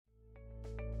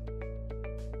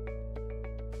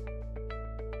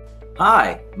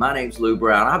Hi, my name's Lou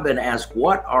Brown. I've been asked,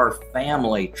 what are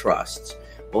family trusts?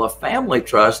 Well, a family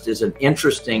trust is an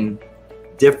interesting,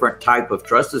 different type of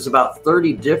trust. There's about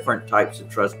 30 different types of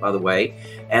trust, by the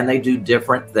way, and they do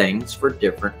different things for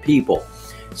different people.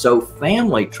 So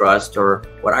family trust, or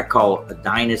what I call a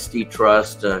dynasty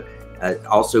trust,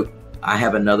 also I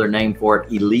have another name for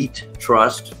it, elite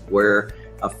trust, where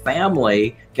a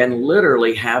family can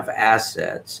literally have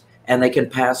assets and they can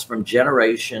pass from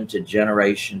generation to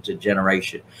generation to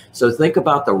generation. So think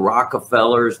about the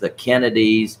Rockefellers, the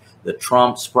Kennedys, the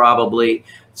Trumps probably,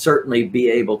 certainly be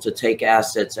able to take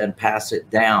assets and pass it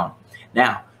down.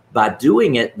 Now, by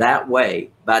doing it that way,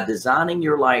 by designing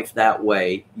your life that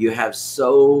way, you have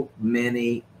so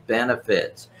many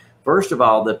benefits. First of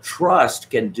all, the trust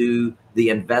can do the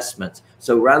investments.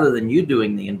 So rather than you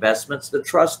doing the investments, the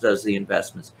trust does the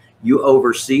investments. You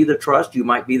oversee the trust. You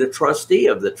might be the trustee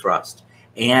of the trust,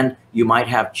 and you might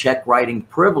have check writing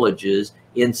privileges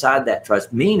inside that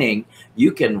trust, meaning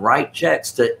you can write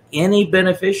checks to any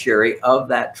beneficiary of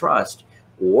that trust,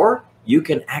 or you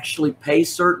can actually pay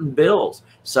certain bills,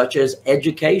 such as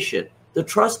education. The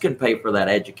trust can pay for that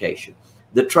education.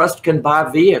 The trust can buy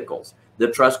vehicles.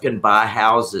 The trust can buy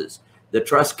houses. The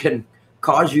trust can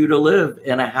cause you to live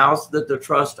in a house that the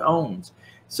trust owns.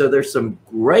 So there's some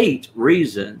great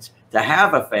reasons to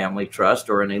have a family trust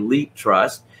or an elite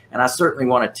trust, and I certainly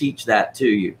want to teach that to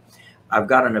you. I've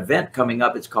got an event coming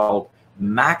up. It's called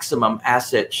Maximum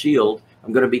Asset Shield.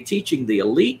 I'm going to be teaching the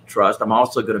elite trust. I'm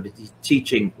also going to be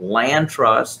teaching land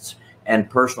trusts and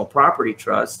personal property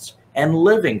trusts and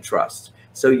living trusts.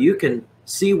 So you can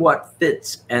see what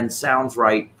fits and sounds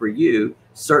right for you.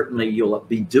 Certainly you'll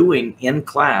be doing in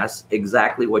class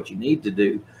exactly what you need to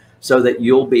do so that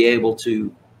you'll be able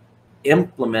to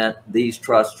implement these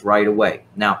trusts right away.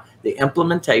 Now, the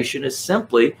implementation is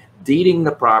simply deeding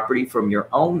the property from your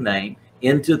own name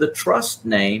into the trust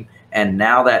name, and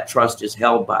now that trust is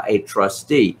held by a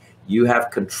trustee. You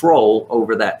have control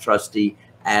over that trustee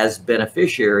as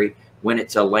beneficiary when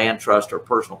it's a land trust or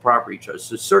personal property trust.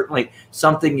 So certainly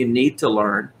something you need to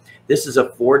learn. This is a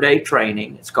 4-day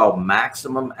training. It's called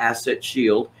Maximum Asset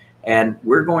Shield, and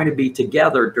we're going to be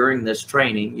together during this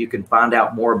training. You can find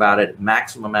out more about it at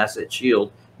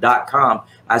MaximumAssetShield.com.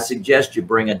 I suggest you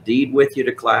bring a deed with you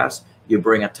to class, you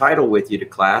bring a title with you to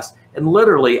class, and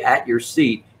literally at your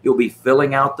seat, you'll be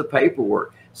filling out the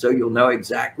paperwork. So you'll know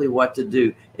exactly what to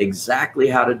do, exactly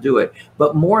how to do it.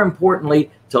 But more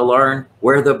importantly, to learn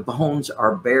where the bones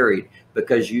are buried,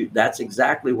 because that's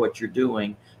exactly what you're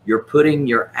doing. You're putting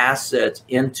your assets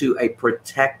into a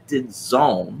protected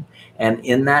zone. And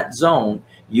in that zone,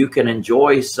 you can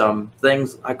enjoy some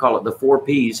things, I call it the 4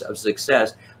 Ps of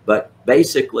success, but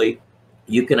basically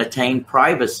you can attain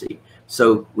privacy.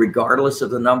 So regardless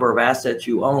of the number of assets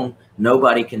you own,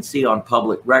 nobody can see on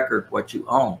public record what you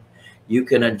own. You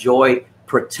can enjoy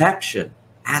protection,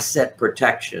 asset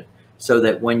protection, so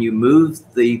that when you move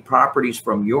the properties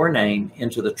from your name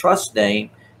into the trust name,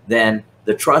 then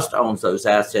the trust owns those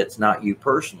assets, not you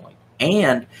personally.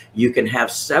 And you can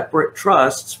have separate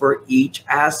trusts for each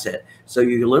asset. So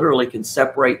you literally can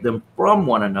separate them from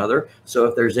one another. So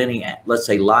if there's any, let's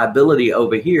say, liability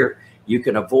over here, you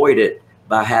can avoid it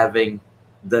by having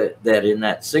that in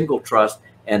that single trust,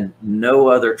 and no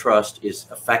other trust is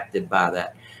affected by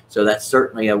that. So that's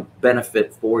certainly a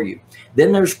benefit for you.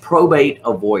 Then there's probate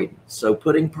avoidance. So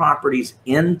putting properties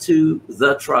into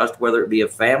the trust, whether it be a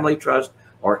family trust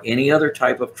or any other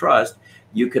type of trust,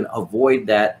 you can avoid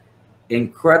that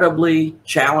incredibly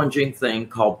challenging thing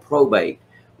called probate,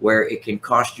 where it can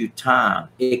cost you time,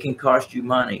 it can cost you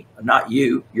money. Not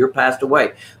you, you're passed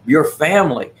away. Your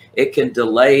family, it can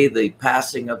delay the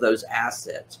passing of those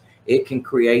assets. It can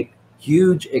create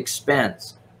huge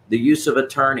expense, the use of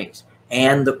attorneys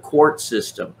and the court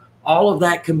system. All of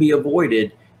that can be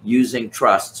avoided using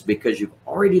trusts, because you've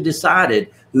already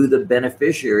decided who the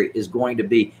beneficiary is going to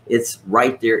be. It's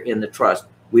right there in the trust.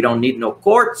 We don't need no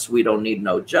courts. We don't need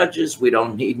no judges. We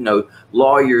don't need no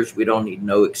lawyers. We don't need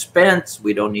no expense.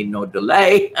 We don't need no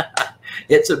delay.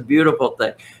 It's a beautiful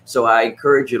thing. So I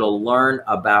encourage you to learn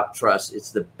about trust.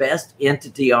 It's the best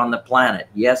entity on the planet.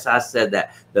 Yes, I said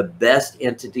that. The best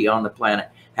entity on the planet.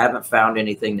 Haven't found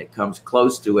anything that comes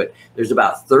close to it. There's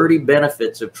about 30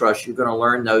 benefits of trust. You're going to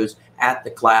learn those at the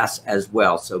class as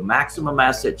well. So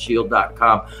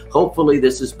MaximumAssetShield.com. Hopefully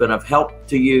this has been of help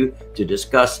to you to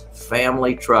discuss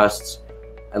family trusts.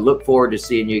 I look forward to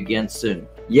seeing you again soon.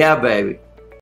 Yeah, baby.